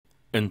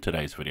In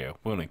today's video,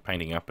 we're going to be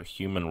painting up a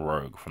human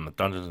rogue from the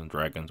Dungeons &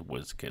 Dragons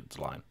WizKids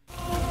line.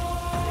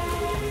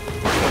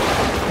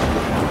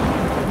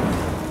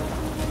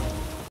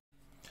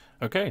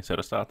 Okay, so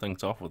to start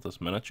things off with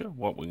this miniature,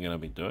 what we're going to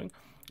be doing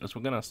is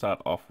we're going to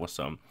start off with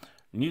some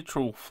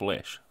neutral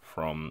flesh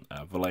from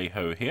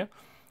Vallejo here.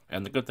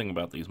 And the good thing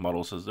about these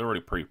models is they're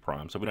already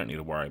pre-primed, so we don't need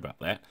to worry about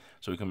that.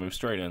 So we can move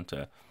straight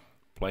into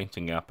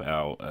painting up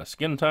our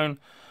skin tone,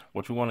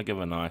 which we want to give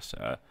a nice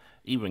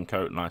even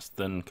coat, nice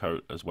thin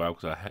coat as well,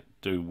 because I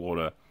do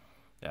water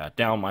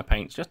down my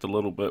paints just a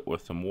little bit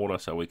with some water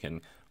so we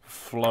can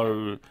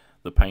flow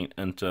the paint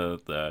into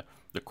the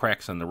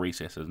cracks and the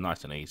recesses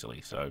nice and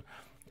easily. So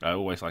I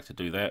always like to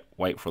do that,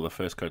 wait for the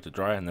first coat to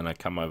dry, and then I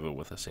come over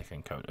with a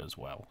second coat as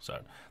well.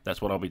 So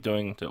that's what I'll be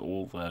doing to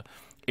all the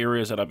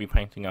areas that I'll be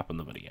painting up in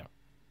the video.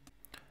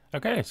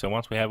 Okay, so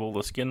once we have all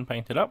the skin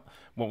painted up,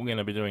 what we're going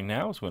to be doing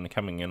now is we're going to be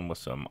coming in with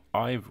some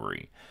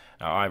ivory.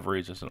 Now ivory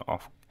is just an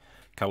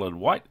off-colored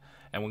white,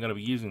 and we're going to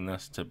be using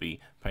this to be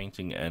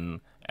painting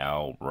in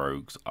our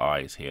rogue's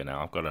eyes here.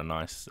 Now I've got a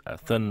nice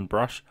thin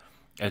brush,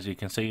 as you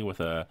can see, with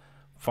a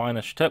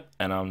finish tip,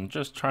 and I'm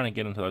just trying to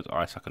get into those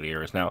eye socket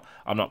areas. Now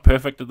I'm not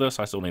perfect at this,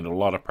 I still need a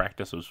lot of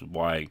practice, which is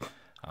why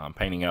I'm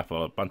painting up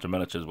a bunch of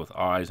miniatures with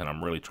eyes, and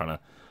I'm really trying to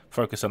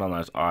focus in on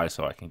those eyes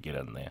so I can get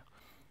in there.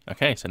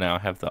 Okay, so now I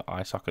have the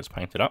eye sockets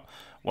painted up.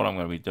 What I'm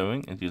going to be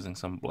doing is using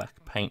some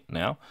black paint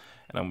now,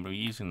 and I'm going to be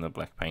using the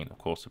black paint, of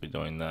course, to be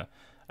doing the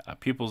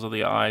pupils of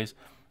the eyes,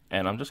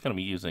 and I'm just going to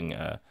be using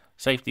a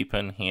safety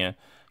pin here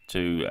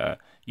to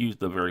use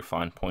the very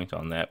fine point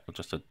on that with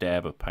just a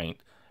dab of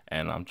paint,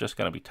 and I'm just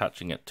going to be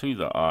touching it to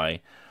the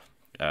eye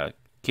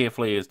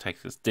carefully. It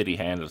takes a steady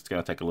hand. It's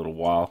going to take a little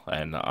while,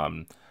 and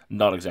I'm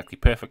not exactly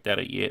perfect at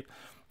it yet,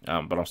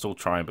 but I'm still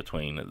trying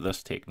between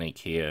this technique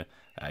here,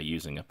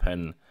 using a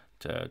pin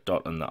to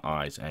dot in the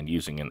eyes, and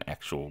using an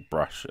actual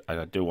brush.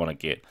 I do want to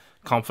get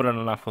confident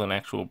enough with an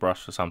actual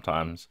brush, so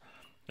sometimes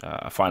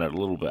I find it a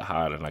little bit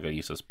hard, and I got to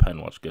use this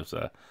pin, which gives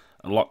a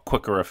lot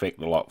quicker effect,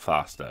 a lot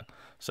faster.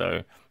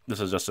 So this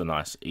is just a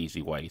nice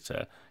easy way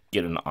to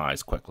get in the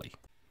eyes quickly.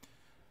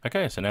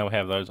 Okay, so now we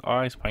have those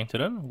eyes painted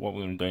in. What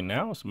we're going to do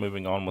now is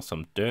moving on with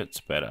some dirt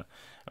spatter.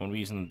 I'm going to be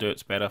using the dirt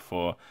spatter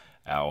for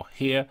our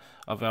hair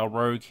of our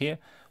rogue here.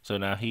 So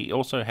now he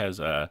also has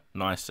a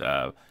nice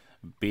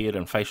beard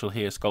and facial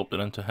hair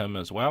sculpted into him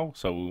as well,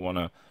 so we want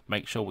to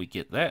make sure we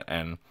get that,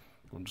 and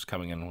I'm just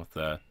coming in with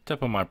the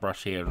tip of my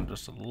brush here and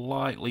just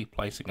lightly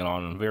placing it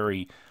on in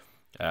very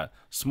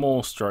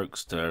small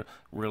strokes to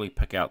really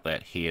pick out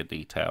that hair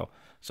detail.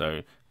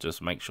 So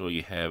just make sure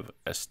you have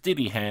a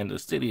steady hand,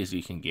 as steady as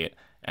you can get,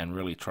 and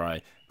really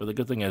try. But the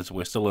good thing is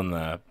we're still in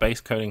the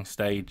base coating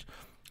stage,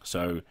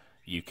 so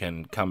you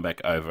can come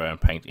back over and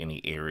paint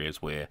any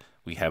areas where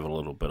we have a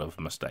little bit of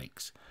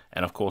mistakes.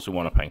 And of course we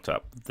want to paint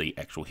up the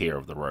actual hair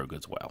of the rogue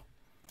as well.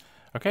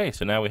 Okay,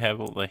 so now we have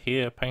all the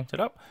hair painted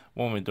up.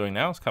 What we're doing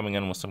now is coming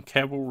in with some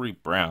cavalry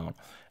brown.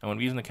 And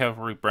we're using the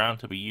cavalry brown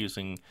to be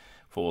using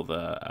for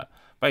the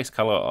base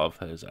color of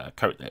his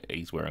coat that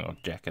he's wearing, or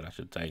jacket I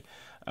should say,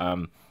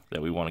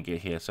 that we want to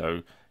get here.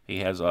 So he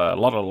has a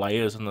lot of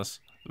layers in this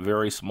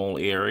very small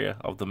area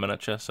of the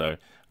miniature, so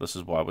this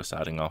is why we're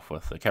starting off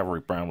with the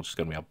cavalry brown, which is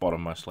going to be our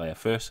bottommost layer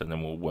first, and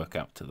then we'll work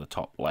up to the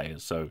top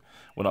layers. So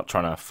we're not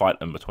trying to fight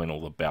in between all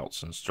the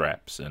belts and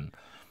straps and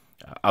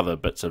other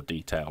bits of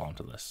detail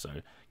onto this,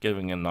 so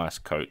giving a nice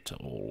coat to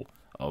all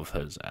of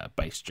his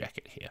base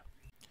jacket here.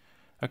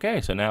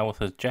 Okay, so now with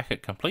his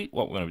jacket complete,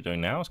 what we're going to be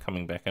doing now is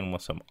coming back in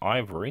with some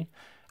ivory.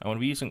 I'm going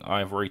to be using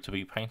ivory to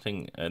be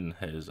painting in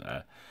his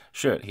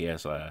shirt. He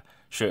has a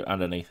shirt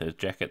underneath his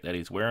jacket that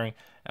he's wearing,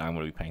 and I'm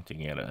going to be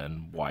painting it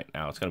in white.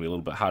 Now it's going to be a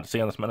little bit hard to see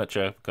on this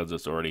miniature because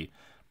it's already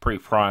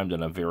pre-primed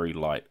in a very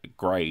light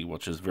grey,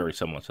 which is very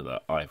similar to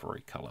the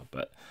ivory color,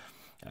 but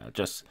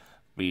just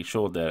be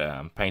sure that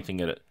I'm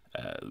painting it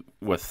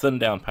with thin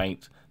down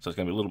paint, so it's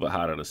going to be a little bit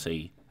harder to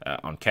see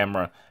on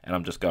camera, and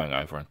I'm just going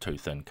over in two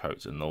thin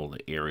coats in all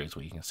the areas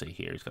where you can see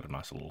here he's got a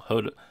nice little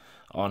hood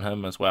on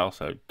him as well,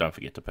 so don't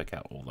forget to pick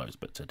out all those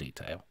bits of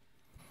detail.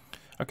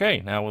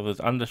 Okay, now with his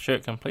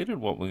undershirt completed,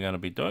 what we're going to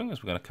be doing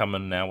is we're going to come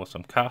in now with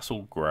some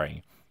castle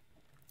grey.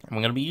 And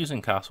we're going to be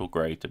using castle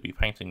grey to be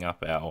painting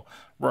up our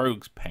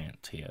rogue's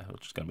pants here,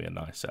 which is going to be a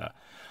nice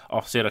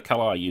offset of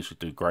colour. I usually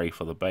do grey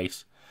for the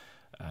base,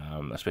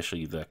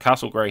 especially the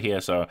castle grey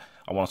here, so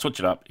I want to switch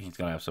it up. He's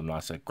going to have some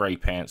nicer grey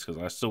pants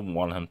because I still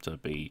want him to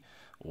be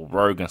all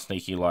rogue and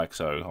sneaky like,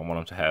 so I want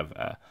him to have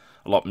a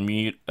lot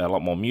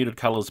more muted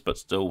colours, but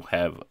still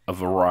have a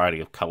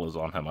variety of colours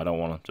on him. I don't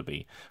want him to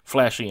be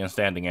flashy and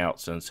standing out,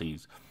 since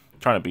he's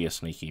trying to be a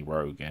sneaky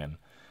rogue, and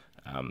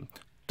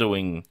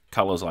doing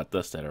colours like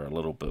this that are a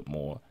little bit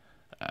more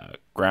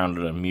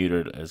grounded and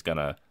muted is going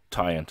to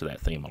tie into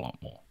that theme a lot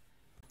more.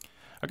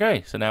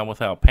 Okay, so now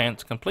with our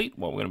pants complete,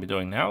 what we're going to be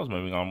doing now is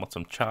moving on with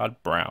some charred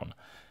brown.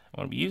 I'm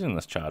going to be using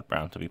this charred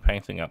brown to be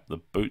painting up the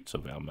boots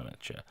of our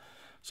miniature.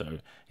 So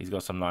he's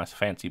got some nice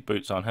fancy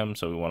boots on him,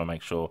 so we want to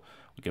make sure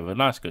we give a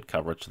nice good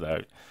coverage to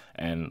that.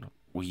 And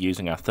we're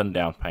using our thin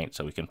down paint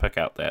so we can pick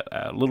out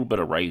that little bit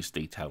of raised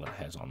detail it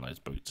has on those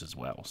boots as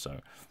well. So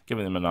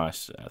giving them a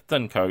nice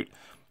thin coat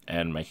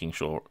and making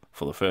sure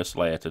for the first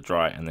layer to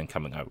dry and then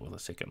coming over with a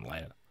second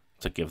layer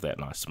to give that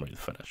nice smooth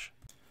finish.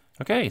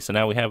 Okay, so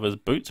now we have his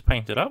boots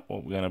painted up.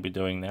 What we're going to be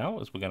doing now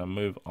is we're going to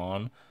move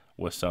on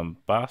with some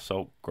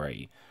basalt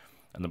grey.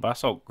 And the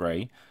basalt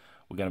grey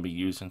we're going to be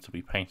using to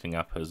be painting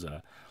up his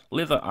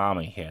leather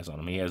armor he has on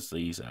him. He has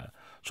these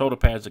shoulder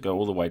pads that go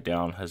all the way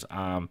down his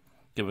arm,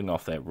 giving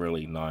off that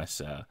really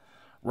nice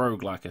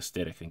rogue-like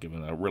aesthetic and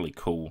giving a really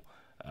cool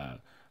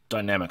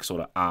dynamic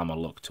sort of armor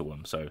look to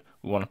him. So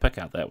we want to pick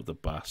out that with the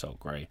basalt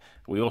grey.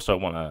 We also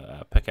want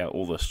to pick out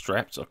all the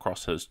straps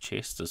across his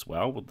chest as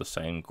well with the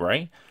same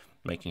grey,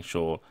 making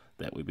sure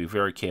that we be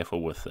very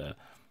careful with the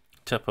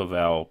tip of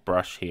our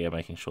brush here,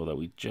 making sure that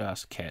we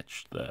just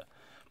catch the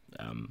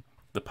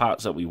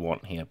parts that we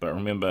want here. But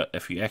remember,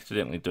 if you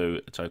accidentally do,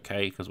 it's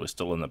okay because we're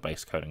still in the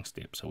base coating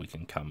step, so we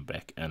can come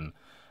back in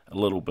a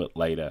little bit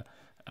later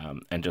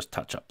and just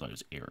touch up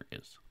those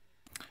areas.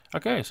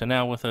 Okay, so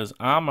now with his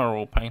armor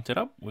all painted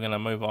up, we're going to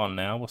move on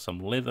now with some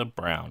leather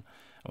brown.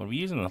 And we'll be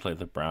using the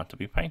leather brown to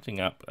be painting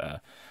up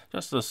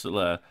just this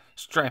little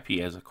strap he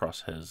has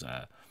across his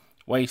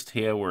waist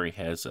here, where he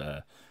has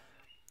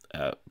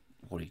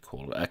what do you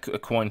call it, a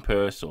coin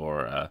purse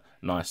or a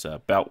nice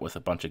belt with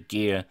a bunch of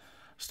gear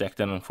stacked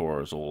in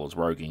for all his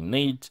roguing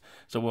needs.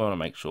 So we want to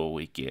make sure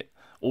we get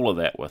all of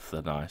that with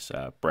the nice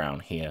brown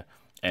here,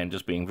 and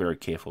just being very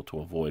careful to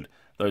avoid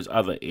those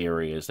other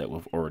areas that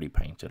we've already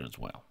painted as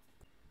well.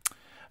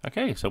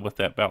 Okay, so with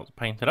that belt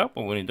painted up,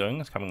 what we're doing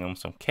is coming on with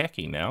some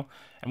khaki now,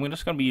 and we're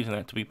just going to be using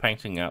that to be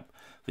painting up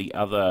the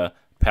other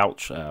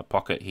pouch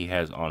pocket he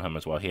has on him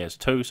as well. He has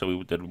two, so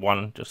we did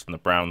one just in the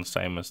brown,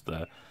 same as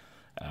the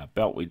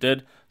belt we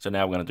did. So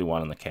now we're going to do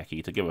one in the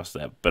khaki to give us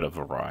that bit of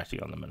variety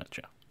on the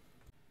miniature.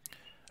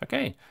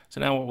 Okay,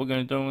 so now what we're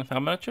going to do with our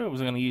miniature is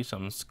we're going to use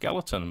some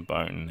skeleton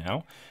bone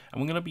now,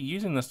 and we're going to be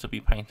using this to be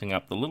painting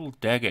up the little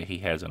dagger he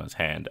has in his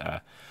hand.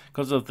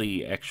 Because of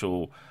the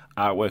actual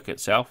artwork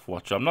itself,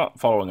 which I'm not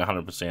following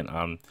 100%,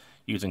 I'm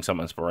using some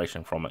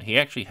inspiration from it. He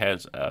actually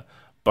has a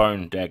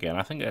bone dagger, and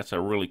I think that's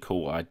a really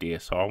cool idea,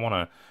 so I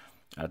want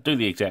to do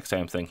the exact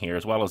same thing here,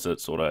 as well as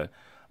it's sort of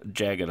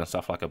jagged and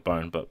stuff like a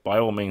bone, but by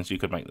all means you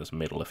could make this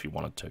metal if you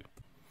wanted to.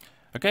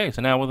 Okay,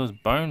 so now with his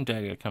bone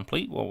dagger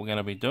complete, what we're going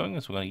to be doing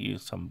is we're going to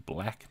use some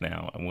black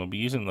now, and we'll be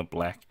using the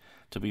black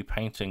to be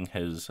painting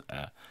his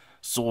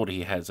sword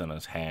he has in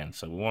his hand.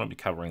 So we want to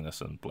be covering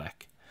this in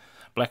black.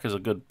 Black is a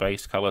good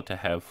base color to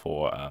have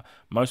for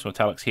most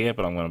metallics here,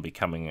 but I'm going to be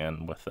coming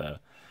in with a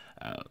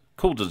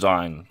cool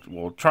design.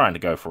 We're trying to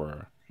go for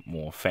a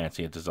more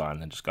fancier design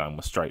than just going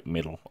with straight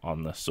metal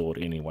on the sword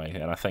anyway,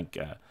 and I think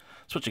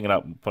switching it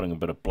up and putting a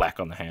bit of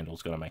black on the handle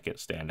is going to make it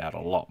stand out a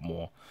lot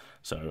more.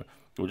 So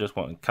we'll just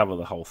want to cover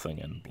the whole thing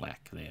in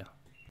black there.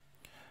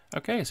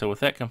 Okay, so with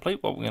that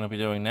complete, what we're going to be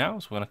doing now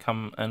is we're going to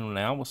come in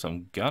now with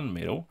some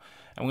gunmetal,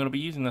 and we're going to be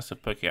using this to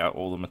pick out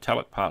all the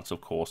metallic parts,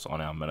 of course, on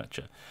our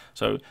miniature.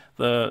 So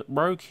the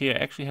rogue here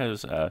actually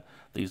has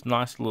these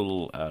nice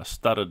little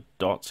studded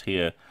dots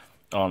here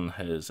on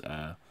his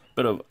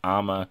bit of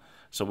armor,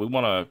 so we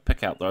want to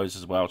pick out those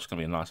as well. It's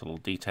going to be a nice little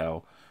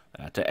detail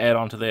to add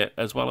on to that,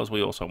 as well as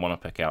we also want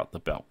to pick out the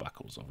belt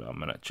buckles of our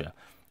miniature,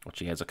 which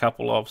he has a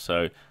couple of,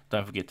 so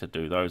don't forget to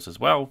do those as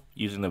well,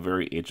 using the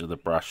very edge of the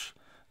brush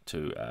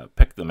to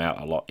pick them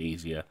out a lot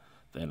easier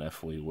than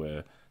if we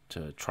were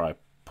to try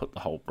put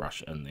the whole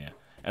brush in there.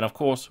 And of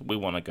course we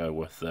want to go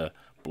with the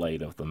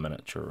blade of the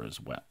miniature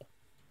as well.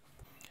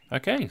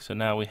 Okay, so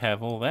now we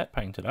have all that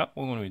painted up.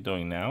 What we're going to be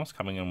doing now is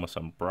coming in with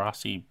some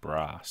brassy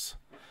brass.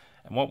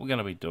 And what we're going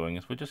to be doing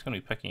is we're just going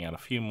to be picking out a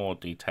few more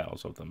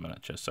details of the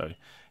miniature. So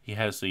he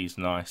has these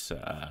nice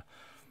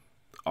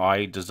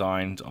eye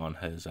designs on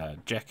his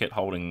jacket,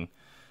 holding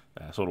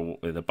sort of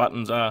where the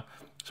buttons are.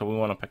 So we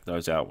want to pick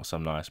those out with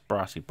some nice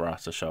brassy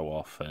brass to show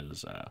off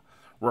his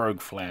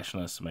rogue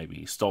flashness. Maybe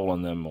he's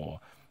stolen them, or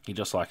he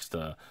just likes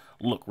to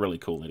look really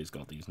cool that he's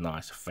got these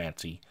nice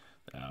fancy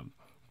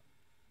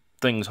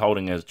things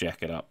holding his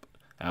jacket up.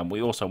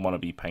 We also want to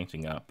be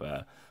painting up,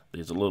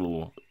 there's a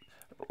little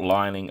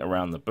lining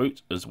around the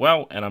boot as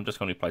well, and I'm just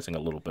going to be placing a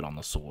little bit on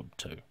the sword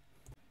too.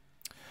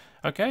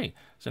 Okay,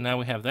 so now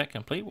we have that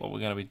complete. What we're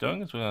going to be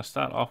doing is we're going to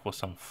start off with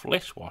some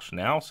flesh wash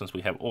now, since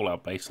we have all our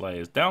base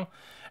layers down.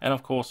 And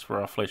of course,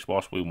 for our flesh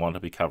wash, we want to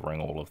be covering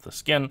all of the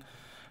skin,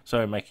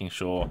 so making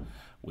sure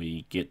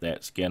we get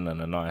that skin in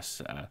a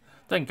nice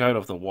thin coat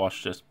of the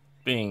wash, just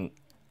being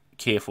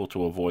careful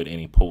to avoid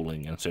any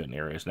pooling in certain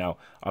areas. Now,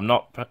 I'm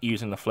not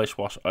using the flesh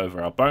wash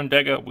over our bone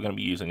dagger. We're going to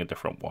be using a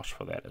different wash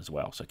for that as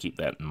well, so keep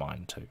that in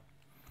mind too.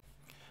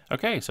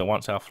 Okay, so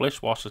once our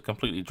flesh wash is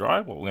completely dry,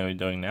 what we're going to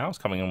be doing now is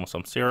coming in with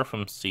some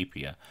seraphim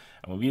sepia.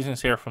 And we're using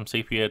seraphim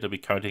sepia to be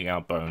coating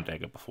our bone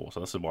dagger before. So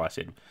this is why I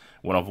said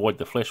we want to avoid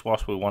the flesh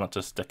wash. We want it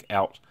to stick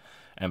out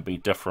and be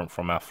different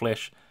from our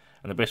flesh.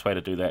 And the best way to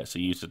do that is to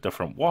use a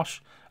different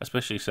wash,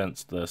 especially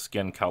since the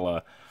skin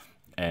color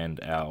and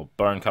our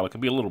bone color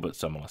can be a little bit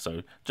similar.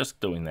 So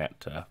just doing that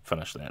to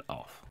finish that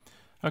off.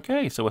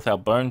 Okay, so with our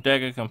bone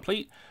dagger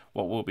complete,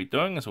 what we'll be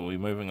doing is we'll be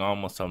moving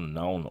on with some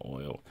nuln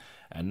oil.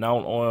 And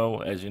nuln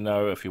oil, as you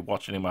know, if you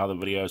watch any of my other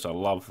videos, I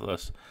love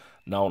this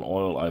nuln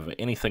oil over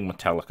anything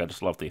metallic. I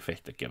just love the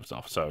effect it gives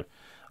off. So,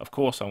 of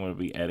course, I'm going to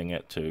be adding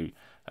it to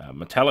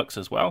metallics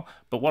as well.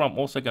 But what I'm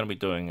also going to be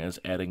doing is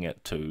adding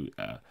it to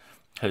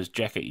his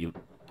jacket,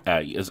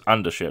 his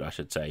undershirt, I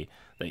should say,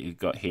 that you've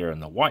got here in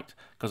the white,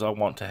 because I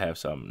want to have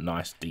some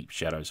nice deep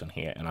shadows in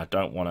here, and I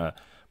don't want to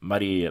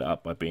muddy it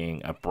up by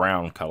being a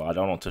brown color. I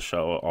don't want to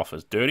show it off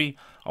as dirty.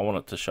 I want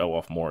it to show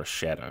off more as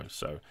shadows.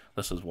 So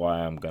this is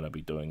why I'm going to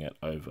be doing it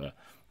over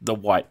the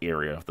white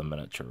area of the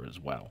miniature as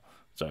well.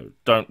 So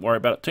don't worry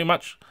about it too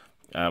much.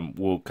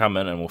 We'll come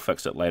in and we'll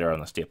fix it later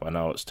on the step. I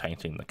know it's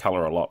tainting the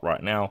color a lot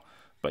right now,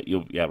 but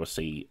you'll be able to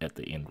see at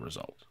the end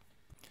result.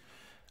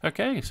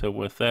 Okay, so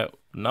with that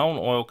nuln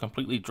oil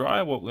completely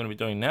dry, what we're going to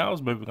be doing now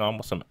is moving on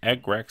with some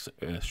agrax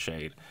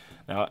earthshade.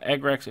 Now,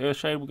 agrax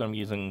earthshade we're going to be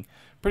using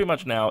pretty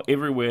much now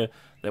everywhere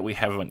that we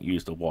haven't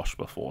used a wash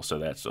before. So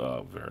that's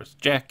his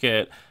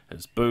jacket,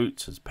 his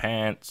boots, his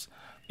pants,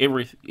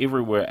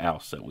 everywhere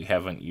else that we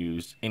haven't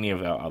used any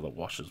of our other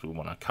washes. We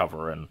want to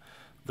cover in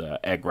the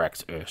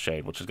agrax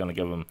earthshade, which is going to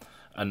give them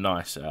a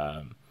nice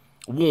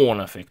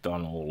worn effect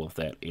on all of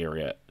that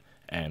area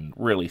and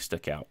really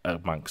stick out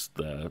amongst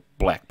the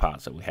black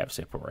parts that we have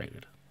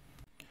separated.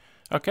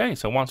 Okay,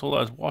 so once all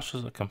those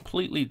washes are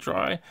completely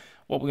dry,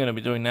 what we're going to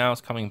be doing now is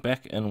coming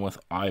back in with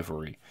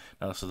ivory.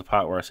 Now this is the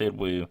part where I said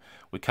we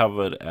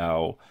covered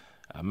our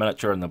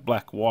miniature in the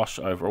black wash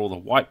over all the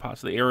white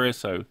parts of the area,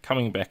 so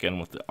coming back in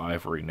with the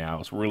ivory now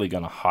is really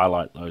going to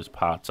highlight those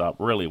parts up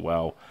really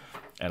well,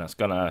 and it's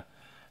going to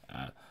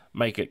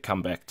make it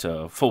come back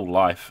to full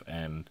life,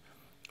 and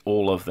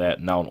all of that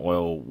nuln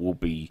oil will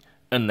be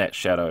in that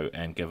shadow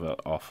and give it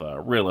off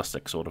a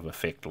realistic sort of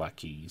effect,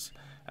 like he's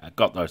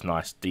got those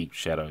nice deep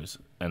shadows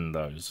in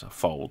those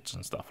folds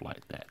and stuff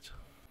like that.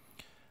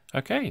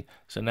 Okay,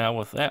 so now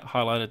with that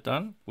highlighted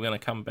done, we're going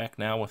to come back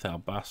now with our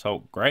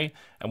basalt grey,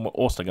 and we're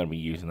also going to be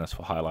using this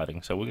for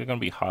highlighting. So we're going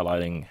to be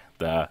highlighting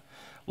the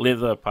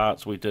leather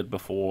parts we did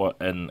before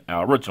in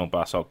our original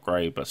basalt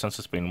grey, but since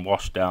it's been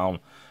washed down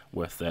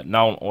with that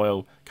nuln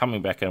oil,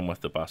 coming back in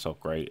with the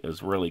basalt grey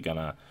is really going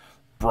to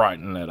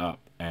brighten it up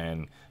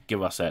and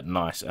give us that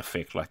nice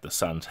effect like the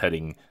sun's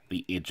hitting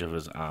the edge of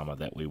his armor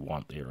that we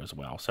want there as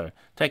well. So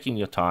taking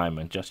your time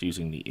and just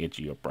using the edge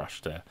of your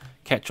brush to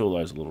catch all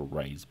those little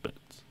raised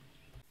bits.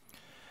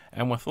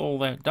 And with all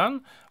that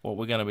done, what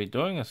we're going to be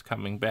doing is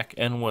coming back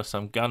in with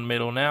some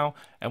gunmetal now,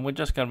 and we're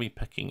just going to be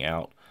picking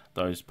out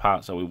those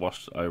parts that we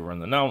washed over in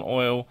the nuln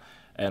oil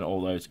and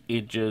all those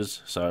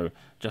edges. So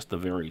just the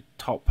very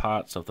top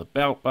parts of the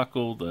belt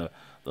buckle, the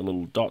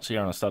little dots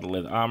here on the studded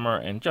leather armor,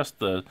 and just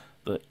the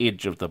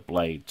edge of the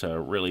blade to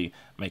really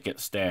make it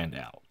stand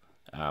out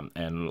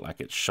and like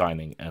it's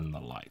shining in the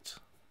light.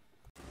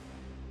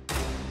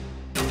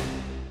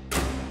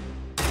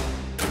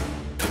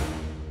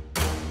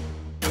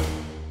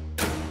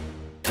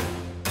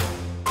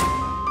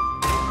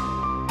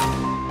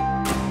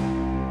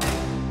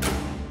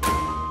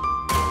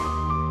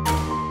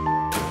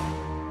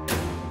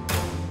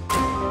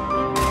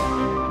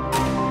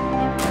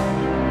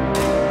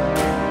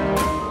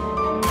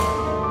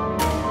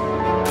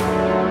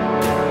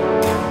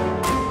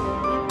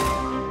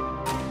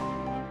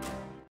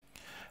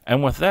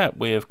 And with that,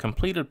 we have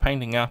completed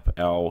painting up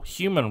our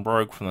human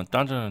rogue from the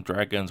Dungeons &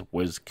 Dragons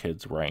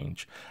WizKids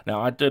range. Now,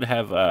 I did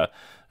have a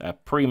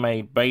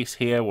pre-made base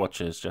here,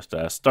 which is just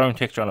a stone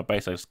texture on a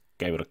base. I just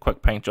gave it a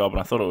quick paint job, and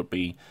I thought it would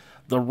be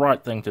the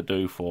right thing to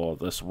do for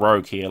this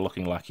rogue here,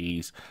 looking like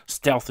he's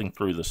stealthing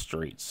through the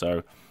streets.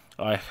 So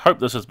I hope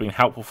this has been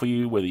helpful for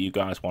you, whether you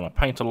guys want to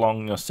paint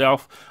along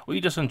yourself or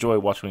you just enjoy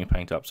watching me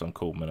paint up some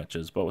cool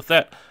miniatures. But with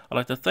that, I'd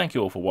like to thank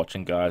you all for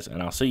watching, guys,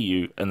 and I'll see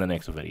you in the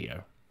next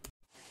video.